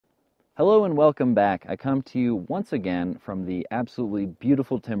Hello and welcome back. I come to you once again from the absolutely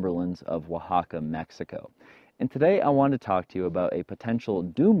beautiful timberlands of Oaxaca, Mexico. And today I want to talk to you about a potential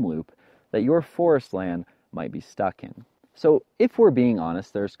doom loop that your forest land might be stuck in. So, if we're being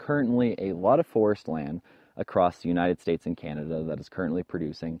honest, there's currently a lot of forest land across the United States and Canada that is currently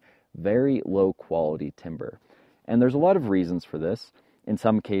producing very low quality timber. And there's a lot of reasons for this. In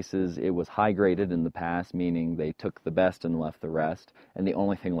some cases, it was high graded in the past, meaning they took the best and left the rest, and the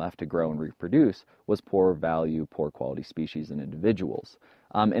only thing left to grow and reproduce was poor value, poor quality species and individuals.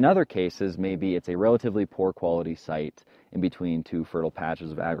 In other cases, maybe it's a relatively poor quality site in between two fertile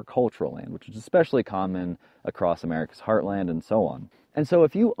patches of agricultural land, which is especially common across America's heartland and so on. And so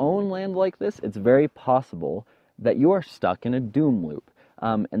if you own land like this, it's very possible that you are stuck in a doom loop.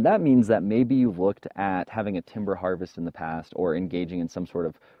 And that means that maybe you've looked at having a timber harvest in the past or engaging in some sort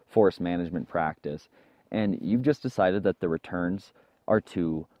of forest management practice, and you've just decided that the returns are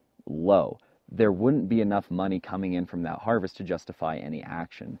too low. There wouldn't be enough money coming in from that harvest to justify any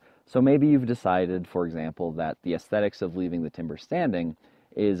action. So maybe you've decided, for example, that the aesthetics of leaving the timber standing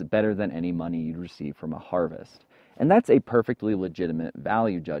is better than any money you'd receive from a harvest. And that's a perfectly legitimate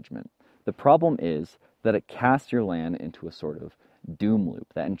value judgment. The problem is that it casts your land into a sort of doom loop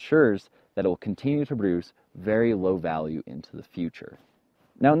that ensures that it will continue to produce very low value into the future.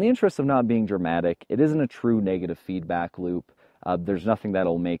 Now, in the interest of not being dramatic, it isn't a true negative feedback loop. There's nothing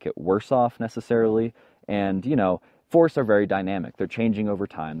that'll make it worse off necessarily. And, forests are very dynamic. They're changing over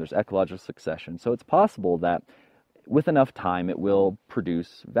time. There's ecological succession. So it's possible that with enough time, it will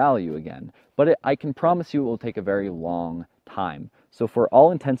produce value again. But I can promise you it will take a very long time. So for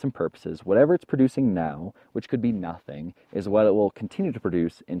all intents and purposes, whatever it's producing now, which could be nothing, is what it will continue to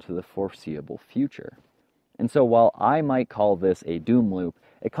produce into the foreseeable future. And so while I might call this a doom loop,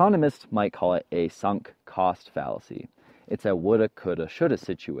 economists might call it a sunk cost fallacy. It's a woulda, coulda, shoulda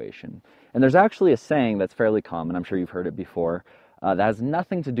situation. And there's actually a saying that's fairly common, I'm sure you've heard it before, that has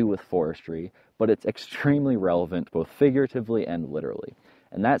nothing to do with forestry, but it's extremely relevant both figuratively and literally.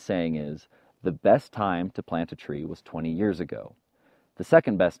 And that saying is, the best time to plant a tree was 20 years ago. The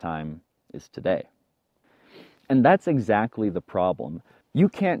second best time is today. And that's exactly the problem. You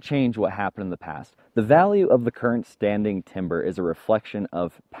can't change what happened in the past. The value of the current standing timber is a reflection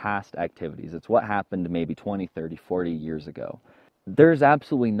of past activities. It's what happened maybe 20, 30, 40 years ago. There's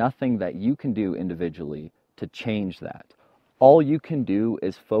absolutely nothing that you can do individually to change that. All you can do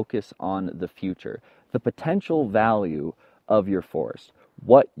is focus on the future, the potential value of your forest,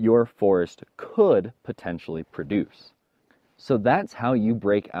 what your forest could potentially produce. So that's how you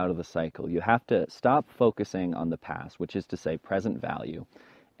break out of the cycle. You have to stop focusing on the past, which is to say present value,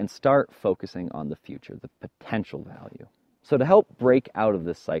 and start focusing on the future, the potential value. So to help break out of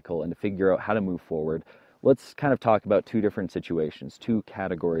this cycle and to figure out how to move forward, let's kind of talk about two different situations, two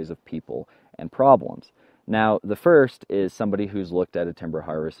categories of people and problems. Now, the first is somebody who's looked at a timber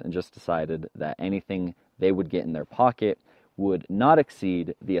harvest and just decided that anything they would get in their pocket would not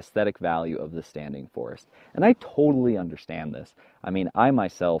exceed the aesthetic value of the standing forest. And I totally understand this. I mean, I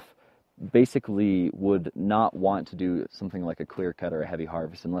myself basically would not want to do something like a clear cut or a heavy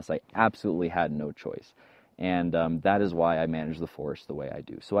harvest unless I absolutely had no choice. And that is why I manage the forest the way I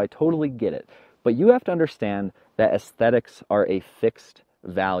do. So I totally get it. But you have to understand that aesthetics are a fixed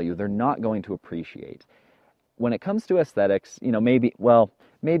value. They're not going to appreciate. When it comes to aesthetics,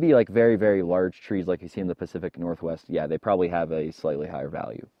 maybe like very, very large trees like you see in the Pacific Northwest, yeah, they probably have a slightly higher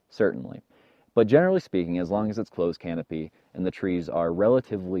value, certainly. But generally speaking, as long as it's closed canopy and the trees are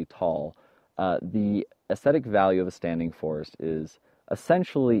relatively tall, the aesthetic value of a standing forest is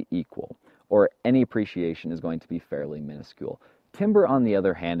essentially equal, or any appreciation is going to be fairly minuscule. Timber, on the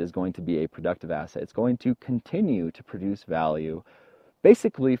other hand, is going to be a productive asset. It's going to continue to produce value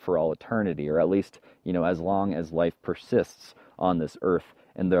basically for all eternity, or at least, as long as life persists on this earth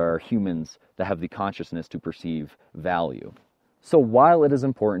and there are humans that have the consciousness to perceive value. So while it is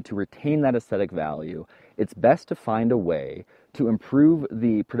important to retain that aesthetic value, it's best to find a way to improve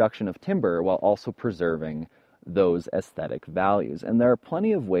the production of timber while also preserving those aesthetic values. And there are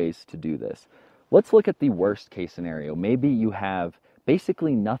plenty of ways to do this. Let's look at the worst case scenario. Maybe you have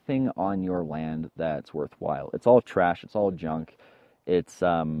basically nothing on your land that's worthwhile. It's all trash, it's all junk. It's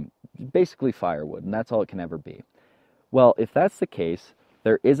basically firewood, and that's all it can ever be. Well, if that's the case,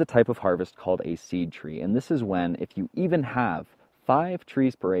 there is a type of harvest called a seed tree, and this is when, if you even have 5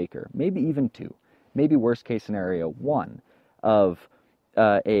 trees per acre, maybe even 2, maybe worst case scenario 1, of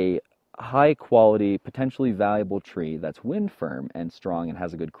a high quality, potentially valuable tree that's wind firm and strong and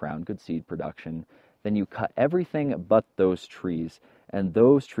has a good crown, good seed production, then you cut everything but those trees, and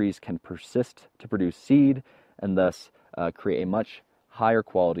those trees can persist to produce seed and thus create a much higher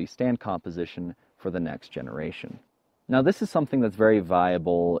quality stand composition for the next generation. Now, this is something that's very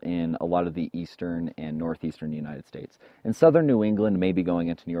viable in a lot of the eastern and northeastern United States. In southern New England, maybe going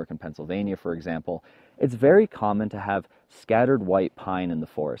into New York and Pennsylvania, for example, it's very common to have scattered white pine in the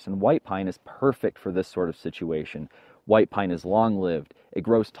forest, and white pine is perfect for this sort of situation. White pine is long-lived, it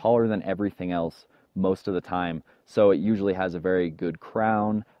grows taller than everything else most of the time, so it usually has a very good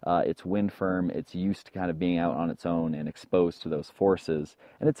crown, it's wind firm, it's used to kind of being out on its own and exposed to those forces,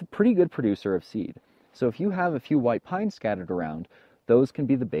 and it's a pretty good producer of seed. So if you have a few white pines scattered around, those can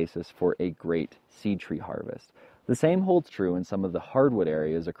be the basis for a great seed tree harvest. The same holds true in some of the hardwood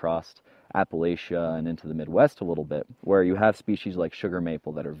areas across Appalachia and into the Midwest a little bit, where you have species like sugar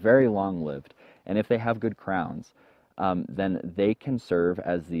maple that are very long-lived, and if they have good crowns, then they can serve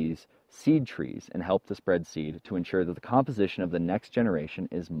as these seed trees and help to spread seed to ensure that the composition of the next generation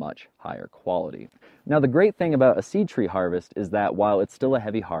is much higher quality. Now, the great thing about a seed tree harvest is that while it's still a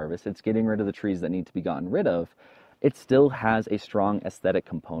heavy harvest, it's getting rid of the trees that need to be gotten rid of, it still has a strong aesthetic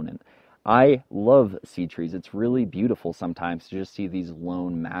component. I love seed trees. It's really beautiful sometimes to just see these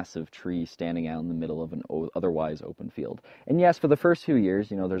lone, massive trees standing out in the middle of an otherwise open field. And yes, for the first few years,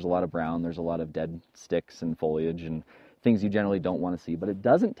 there's a lot of brown, there's a lot of dead sticks and foliage and things you generally don't want to see, but it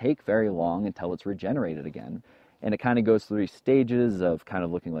doesn't take very long until it's regenerated again. And it kind of goes through these stages of kind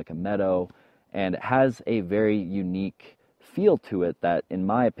of looking like a meadow, and it has a very unique feel to it that, in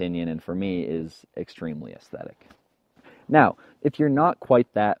my opinion, and for me, is extremely aesthetic. Now, if you're not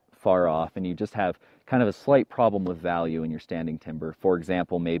quite that far off and you just have kind of a slight problem with value in your standing timber, for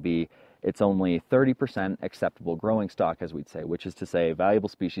example, maybe it's only 30% acceptable growing stock, as we'd say, which is to say valuable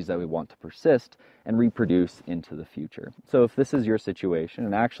species that we want to persist and reproduce into the future. So if this is your situation,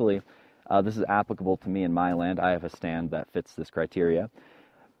 and actually this is applicable to me in my land, I have a stand that fits this criteria,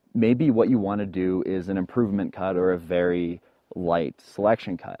 maybe what you want to do is an improvement cut or a very light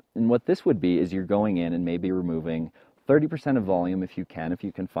selection cut. And what this would be is you're going in and maybe removing 30% of volume if you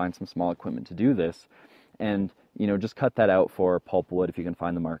can find some small equipment to do this, and just cut that out for pulpwood if you can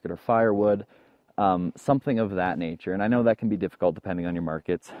find the market, or firewood, something of that nature. And I know that can be difficult depending on your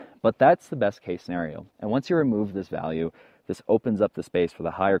markets, but that's the best case scenario. And once you remove this value, this opens up the space for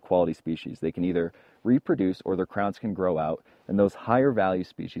the higher quality species. They can either reproduce or their crowns can grow out, and those higher value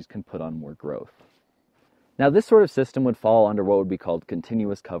species can put on more growth. Now, this sort of system would fall under what would be called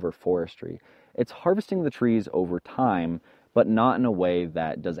continuous cover forestry. It's harvesting the trees over time, but not in a way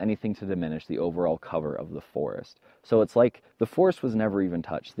that does anything to diminish the overall cover of the forest. So it's like the forest was never even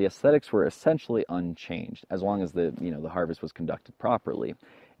touched. The aesthetics were essentially unchanged as long as the harvest was conducted properly.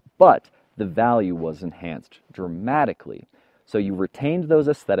 But the value was enhanced dramatically. So you retained those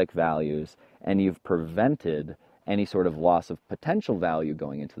aesthetic values, and you've prevented any sort of loss of potential value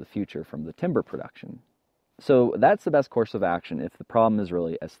going into the future from the timber production. So that's the best course of action if the problem is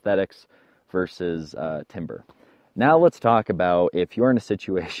really aesthetics versus timber. Now let's talk about if you're in a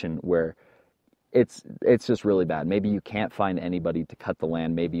situation where it's just really bad. Maybe you can't find anybody to cut the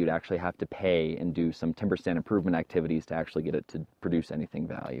land. Maybe you'd actually have to pay and do some timber stand improvement activities to actually get it to produce anything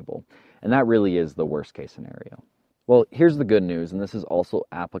valuable. And that really is the worst case scenario. Well, here's the good news, and this is also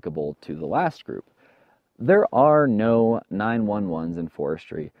applicable to the last group. There are no 911s in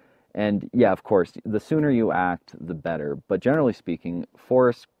forestry. And yeah, of course, the sooner you act, the better. But generally speaking,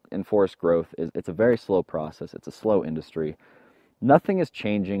 forest growth it's a very slow process. It's a slow industry. Nothing is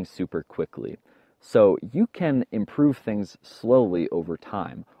changing super quickly. So you can improve things slowly over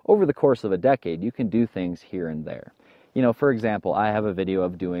time. Over the course of a decade, you can do things here and there. For example, I have a video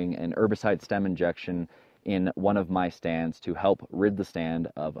of doing an herbicide stem injection in one of my stands to help rid the stand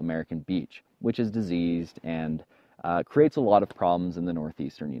of American beech, which is diseased and creates a lot of problems in the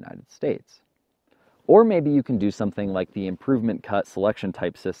northeastern United States. Or maybe you can do something like the improvement cut selection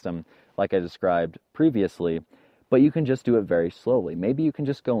type system like I described previously, but you can just do it very slowly. Maybe you can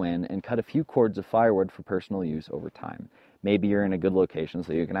just go in and cut a few cords of firewood for personal use over time. Maybe you're in a good location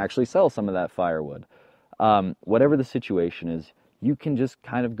so you can actually sell some of that firewood. Whatever the situation is, you can just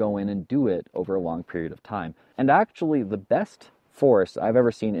kind of go in and do it over a long period of time. And actually, the best forests I've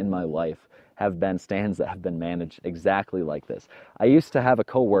ever seen in my life have been stands that have been managed exactly like this. I used to have a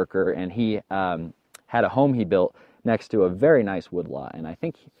coworker, and he had a home he built next to a very nice woodlot, and I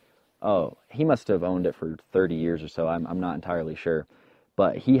think, he must have owned it for 30 years or so, I'm not entirely sure,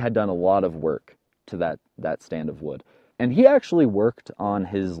 but he had done a lot of work to that stand of wood. And he actually worked on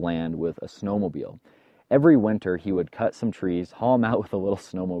his land with a snowmobile. Every winter he would cut some trees, haul them out with a little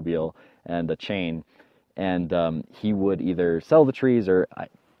snowmobile and a chain, and he would either sell the trees or,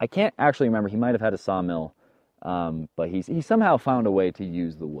 I can't actually remember, he might have had a sawmill, but he somehow found a way to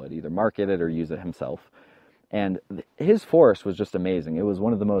use the wood, either market it or use it himself. And his forest was just amazing. It was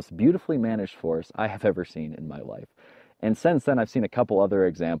one of the most beautifully managed forests I have ever seen in my life. And since then, I've seen a couple other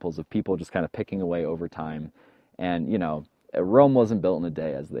examples of people just kind of picking away over time. And, you know, Rome wasn't built in a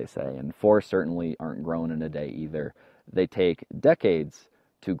day, as they say, and forests certainly aren't grown in a day either. They take decades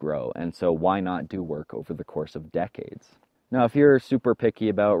to grow, and so why not do work over the course of decades? Now, if you're super picky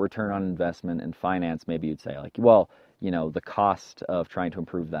about return on investment and finance, maybe you'd say, like, well, you know, the cost of trying to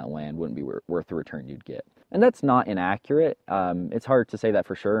improve that land wouldn't be worth the return you'd get. And that's not inaccurate. It's hard to say that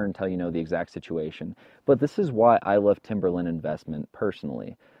for sure until you know the exact situation. But this is why I love timberland investment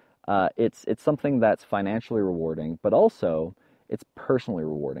personally. It's something that's financially rewarding, but also it's personally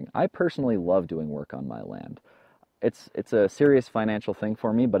rewarding. I personally love doing work on my land. It's a serious financial thing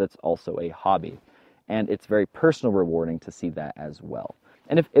for me, but it's also a hobby. And it's very personal rewarding to see that as well.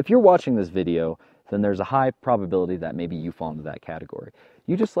 And if you're watching this video, then there's a high probability that maybe you fall into that category.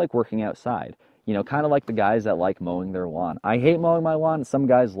 You just like working outside. You know, kind of like the guys that like mowing their lawn. I hate mowing my lawn. Some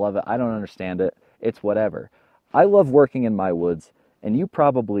guys love it. I don't understand it. It's whatever. I love working in my woods, and you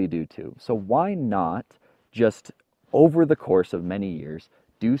probably do too. So why not just, over the course of many years,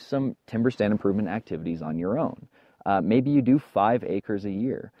 do some timber stand improvement activities on your own? Maybe you do 5 acres a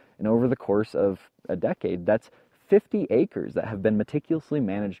year. And over the course of a decade, that's 50 acres that have been meticulously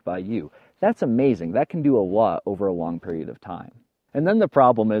managed by you. That's amazing. That can do a lot over a long period of time. And then the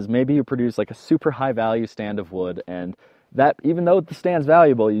problem is maybe you produce like a super high value stand of wood, and that, even though the stand's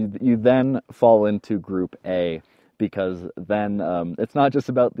valuable, you then fall into group A, because then it's not just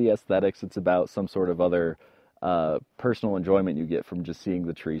about the aesthetics, it's about some sort of other personal enjoyment you get from just seeing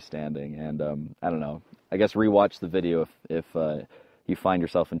the tree standing. And I don't know, I guess rewatch the video if you find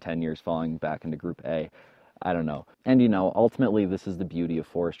yourself in 10 years falling back into group A. I don't know. And you know, ultimately this is the beauty of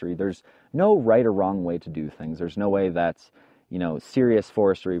forestry. There's no right or wrong way to do things. There's no way that's, you know, serious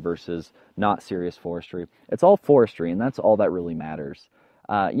forestry versus not serious forestry. It's all forestry, and that's all that really matters.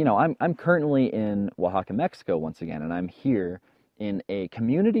 You know, I'm currently in Oaxaca, Mexico once again, and I'm here in a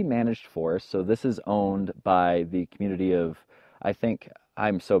community managed forest. So this is owned by the community of, I think,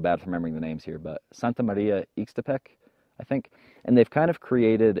 I'm so bad at remembering the names here, but Santa Maria Ixtepec, I think. And they've kind of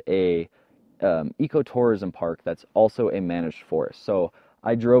created a ecotourism park that's also a managed forest. So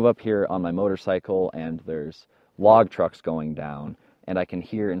I drove up here on my motorcycle, and there's log trucks going down, and I can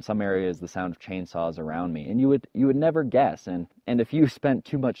hear in some areas the sound of chainsaws around me, and you would never guess. And if you spent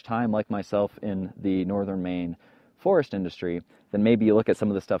too much time like myself in the northern Maine forest industry, then maybe you look at some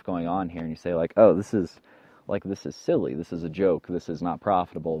of the stuff going on here and you say, like, oh, this is silly, this is a joke, this is not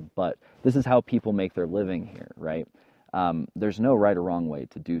profitable, but this is how people make their living here, right? There's no right or wrong way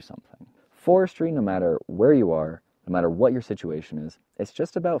to do something. Forestry, no matter where you are, no matter what your situation is, it's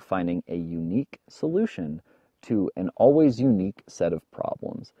just about finding a unique solution to an always unique set of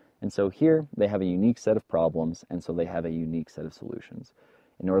problems. And so here they have a unique set of problems, and so they have a unique set of solutions.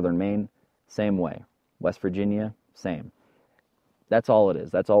 In northern Maine, same way. West Virginia, same. That's all it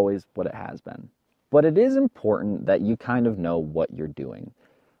is. That's always what it has been. But it is important that you kind of know what you're doing.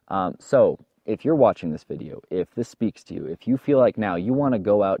 So if you're watching this video, if this speaks to you, if you feel like now you want to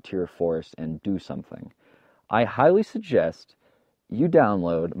go out to your forest and do something, I highly suggest you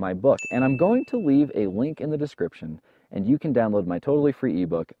download my book. And I'm going to leave a link in the description, and you can download my totally free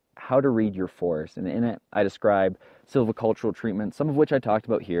ebook, How to Read Your Forest. And in it, I describe silvicultural treatment, some of which I talked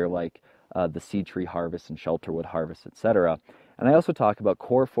about here, like the seed tree harvest and shelterwood harvest, etc. And I also talk about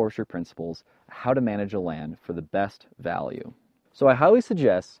core forestry principles, how to manage a land for the best value. So I highly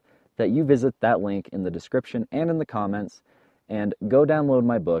suggest that you visit that link in the description and in the comments, and go download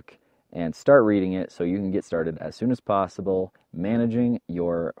my book and start reading it so you can get started as soon as possible managing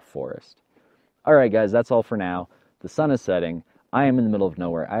your forest. All right, guys, that's all for now. The sun is setting. I am in the middle of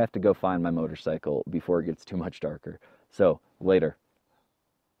nowhere. I have to go find my motorcycle before it gets too much darker. So, later.